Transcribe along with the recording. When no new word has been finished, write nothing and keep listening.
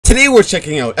Today we're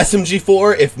checking out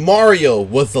SMG4 if Mario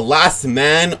was the last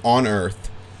man on Earth.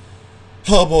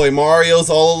 Oh boy, Mario's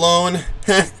all alone?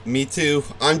 Heh, me too.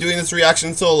 I'm doing this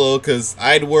reaction solo because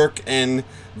I had work and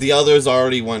the others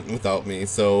already went without me.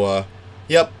 So,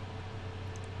 yep.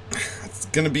 It's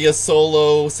gonna be a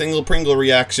solo single Pringle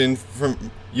reaction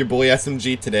from your boy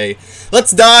SMG today.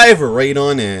 Let's dive right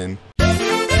on in.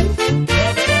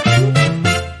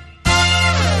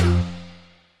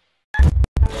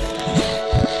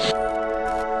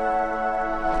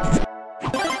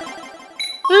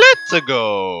 Let's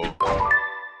go.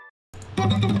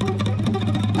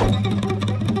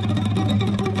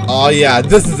 Oh yeah,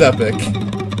 this is epic.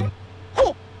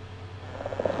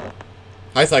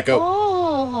 Hi, Psycho.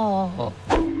 Oh.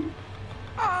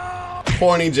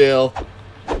 Horny jail.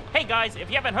 Hey guys, if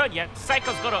you haven't heard yet,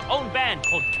 Psycho's got her own band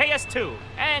called KS2,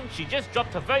 and she just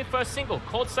dropped her very first single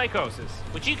called Psychosis,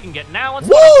 which you can get now on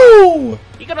Spotify. Woo!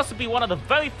 You can also be one of the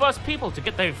very first people to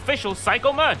get the official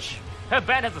Psycho merch. Her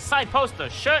band has a side poster,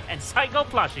 shirt, and Psycho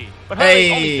plushie. But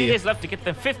hurry, only 3 days left to get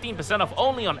them 15% off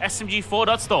only on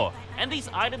SMG4.store. And these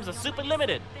items are super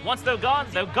limited. Once they're gone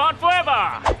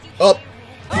forever! Oh.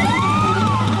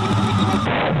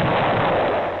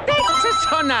 That's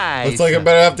so nice. Looks like I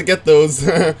better have to get those.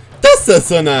 That's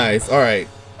so nice. Alright.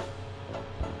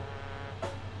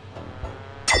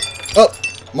 Oh,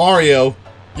 Mario.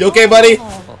 You okay, buddy?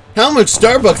 How much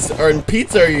Starbucks and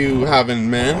pizza are you having,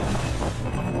 man?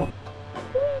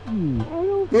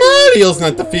 Mario's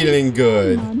not feeling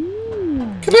good.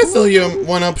 Can I sell you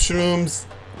 1-up shrooms?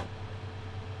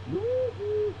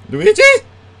 Luigi?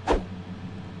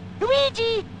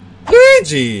 Luigi!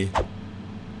 Luigi!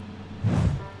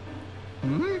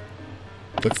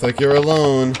 Looks like you're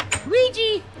alone.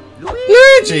 Luigi!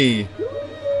 Luigi!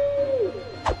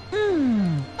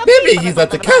 Maybe he's at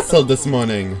the castle this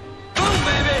morning.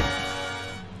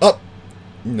 Oh!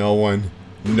 No one.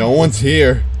 No one's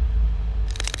here.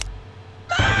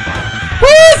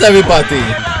 Where's everybody?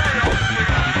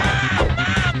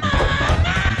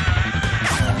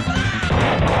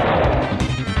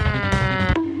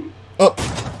 Oh.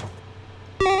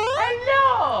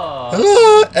 Hello!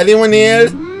 Hello? Anyone here?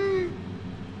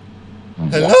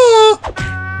 Hello?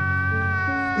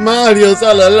 Mario's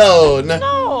all alone.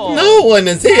 No one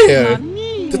is here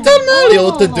to tell Mario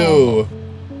what to do.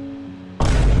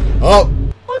 Oh.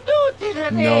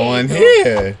 No one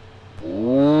here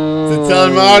to tell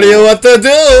Mario what to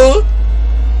do.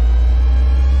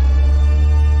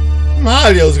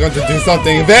 Mario's going to do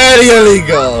something very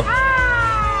illegal.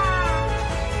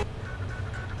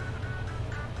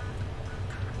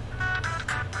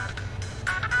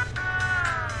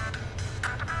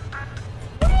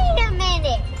 Wait a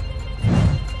minute.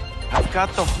 I've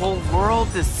got the whole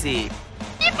world to see.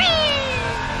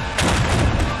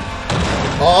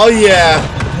 Oh yeah.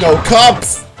 No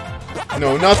cups.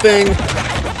 No nothing.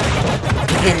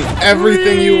 You can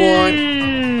everything you want.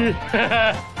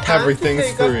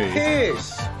 Everything's free.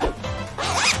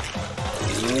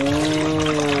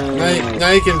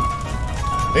 Now you can...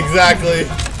 Exactly.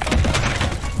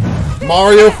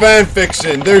 Mario fan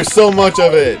fiction. There's so much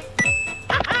of it.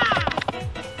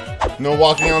 No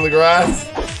walking on the grass.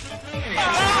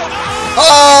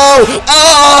 Oh!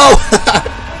 Oh!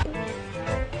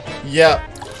 Yep.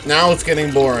 Now it's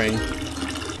getting boring.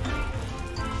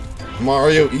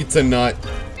 Mario eats a nut.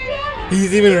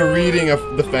 He's even reading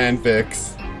the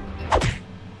fanfics.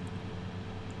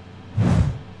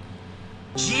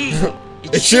 Gee,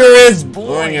 It sure is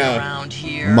boring out.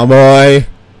 My boy.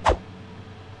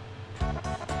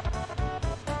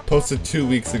 Posted 2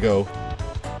 weeks ago.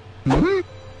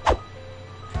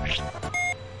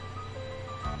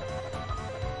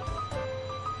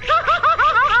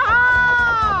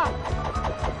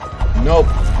 Nope.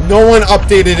 No one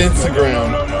updated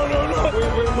Instagram.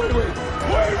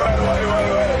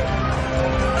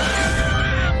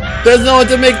 There's no one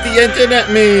to make the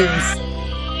internet memes.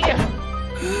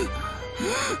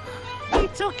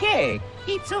 It's okay.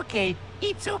 It's okay.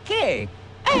 It's okay.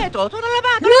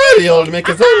 Mario will make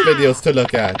his own videos to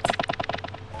look at.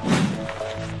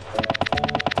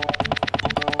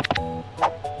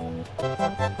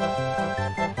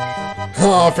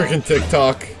 Oh, freaking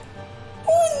TikTok.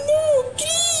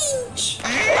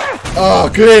 Oh,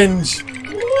 cringe!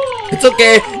 It's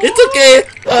okay! It's okay!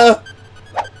 Oh.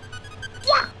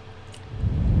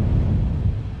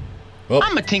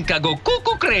 I'ma think I go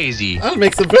cuckoo crazy. I'll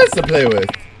make some friends to play with.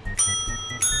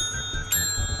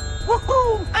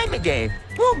 Woohoo! I'm a gay.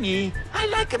 Woo me. I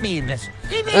like memes.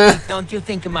 Don't you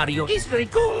think Mario is very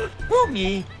cool? Woo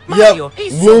me. Mario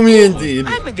is so woo me cool. indeed.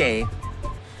 I'm a gay.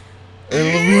 And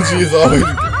Luigi is always...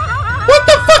 What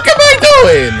the fuck am I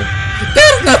doing?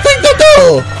 There's nothing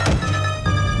Mario!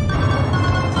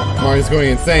 Mario's going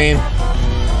insane.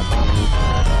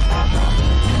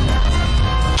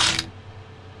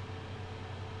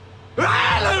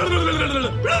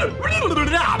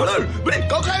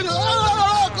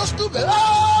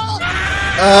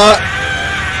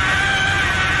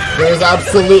 There's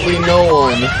absolutely no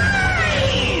one.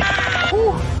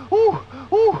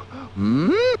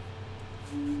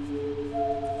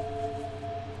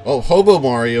 Oh, Hobo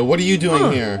Mario, what are you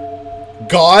doing here?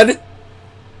 God?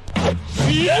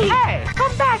 Hey,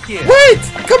 come back here. Wait!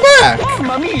 Come back!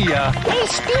 Mamma mia! Hey,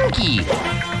 Stinky!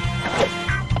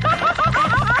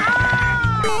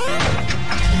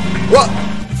 What?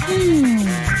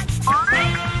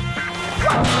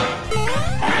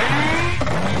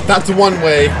 That's one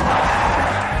way.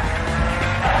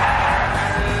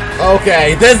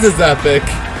 Okay, this is epic.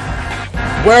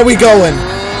 Where are we going?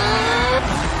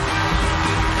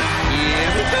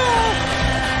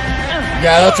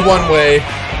 Yeah, that's one way.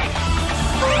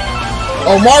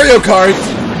 Oh, Mario Kart!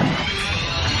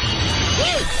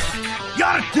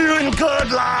 You're doing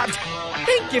good, lad!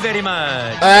 Thank you very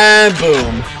much! And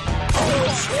boom.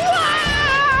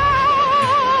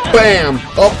 Bam!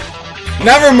 Oh,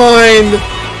 never mind!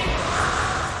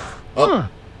 Oh.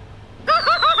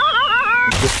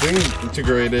 This thing's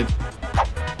integrated.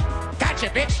 Gotcha,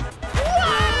 bitch!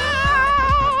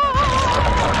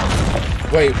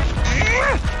 Wait.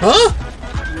 Huh?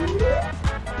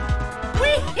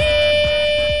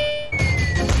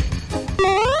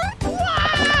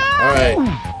 Alright.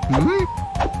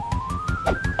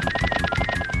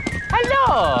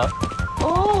 Hello!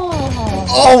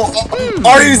 Oh,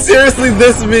 are you seriously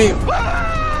this mean?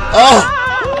 Oh!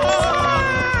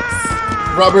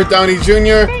 Robert Downey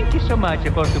Jr. Thank you so much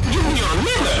for the...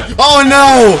 Oh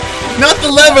no! Not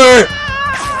the liver!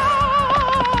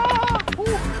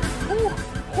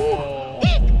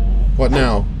 What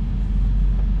now?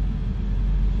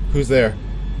 Who's there?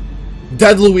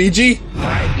 Dead Luigi?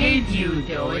 Why did you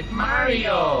do it,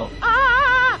 Mario?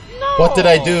 No! What did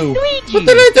I do? Luigi. What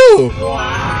did I do?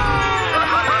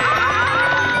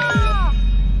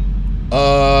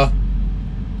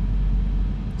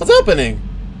 What's happening?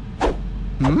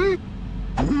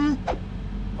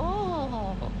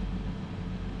 Oh.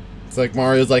 It's like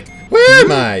Mario's like, where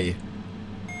am I?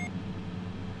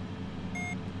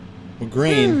 Well,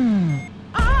 green.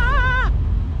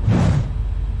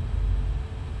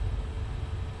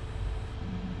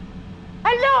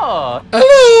 Hello!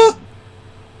 Hello!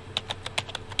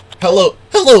 Hello,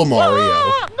 hello,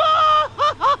 Mario.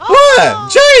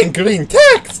 What? Giant green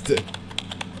text!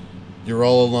 You're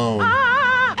all alone.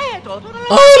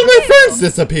 All my friends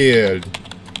disappeared!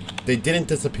 They didn't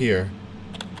disappear.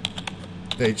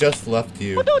 They just left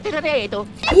you.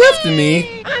 Left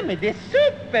me? I'm the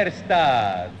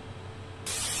superstar!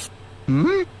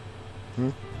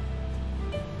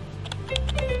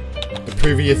 The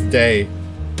previous day.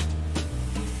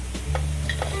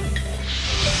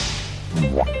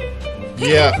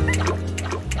 Yeah.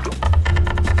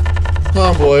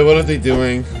 Oh boy, what are they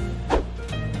doing?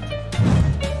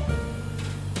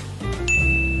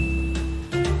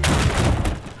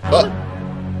 Oh.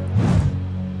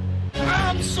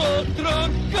 I'm so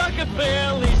drunk, I can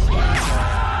barely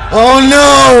Oh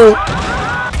no!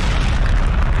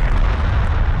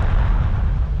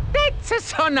 That's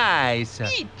so nice!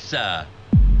 Pizza!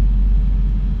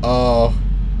 Oh.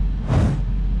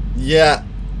 Yeah.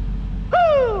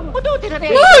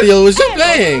 Mario was just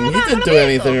playing. He didn't do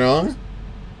anything wrong.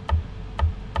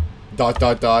 Dot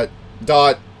dot dot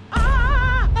dot.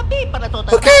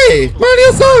 Okay,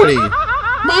 Mario, sorry.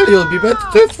 Mario will be better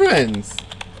best friends.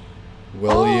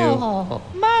 Will you?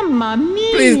 Mamma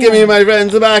mia! Please give me my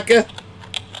friends back.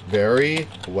 Very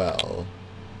well.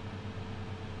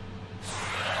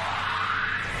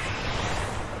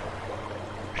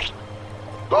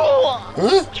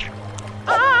 Huh?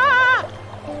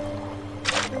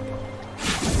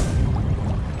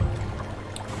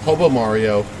 Hobo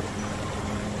Mario.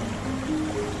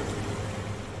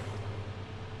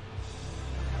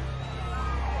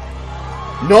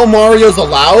 No Marios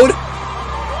allowed?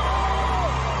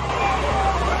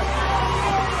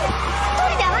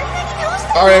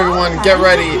 Alright everyone, get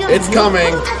ready. It's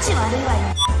coming.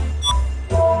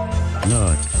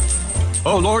 Lord.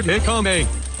 Oh Lord, they're coming.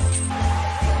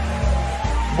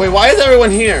 Wait, why is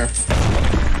everyone here?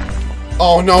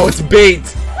 Oh no, it's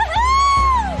bait.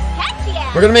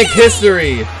 We're gonna make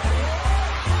history.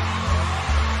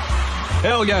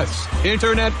 Hell yes.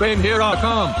 Internet fame, here I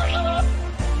come.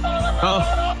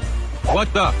 Huh?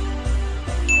 What the?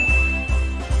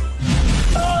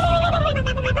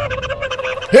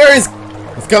 Here he's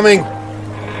coming.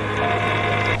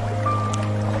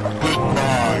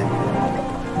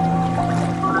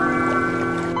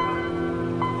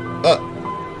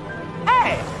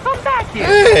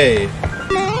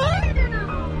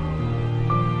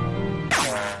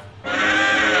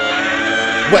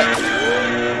 What?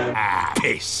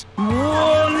 Peace.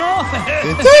 The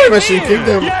entire Mushroom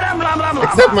Kingdom,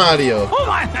 except Mario.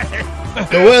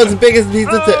 The world's biggest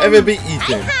pizza to ever be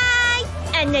eaten.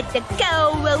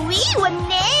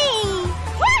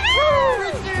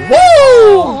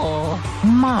 Woo!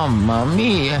 Mamma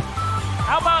mia.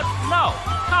 How about no?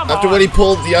 Come After on. what he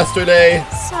pulled yesterday.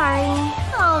 Sorry.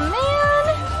 Oh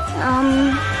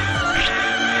man.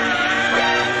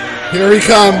 Here he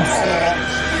comes.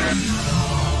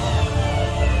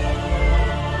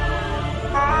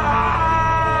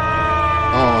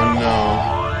 Oh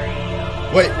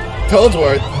no. Wait,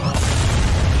 Toadsworth.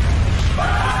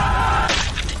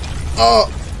 Oh.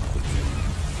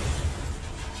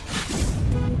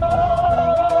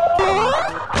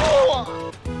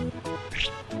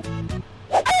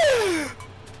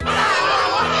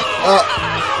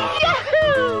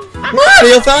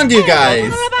 Mario found you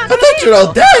guys! I thought you were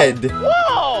all dead!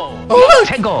 Whoa! Oh look!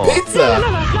 Tango. Pizza!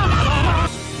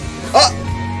 Oh!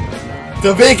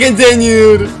 To be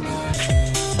continued!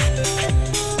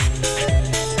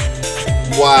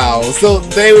 Wow, so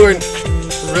they were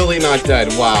really not dead,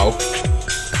 wow.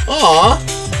 Aw!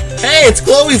 Hey, it's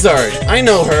Chloe's art! I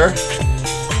know her!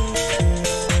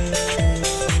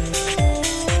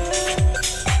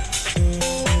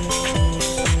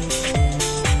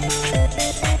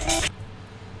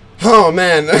 Oh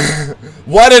man,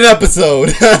 what an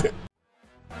episode!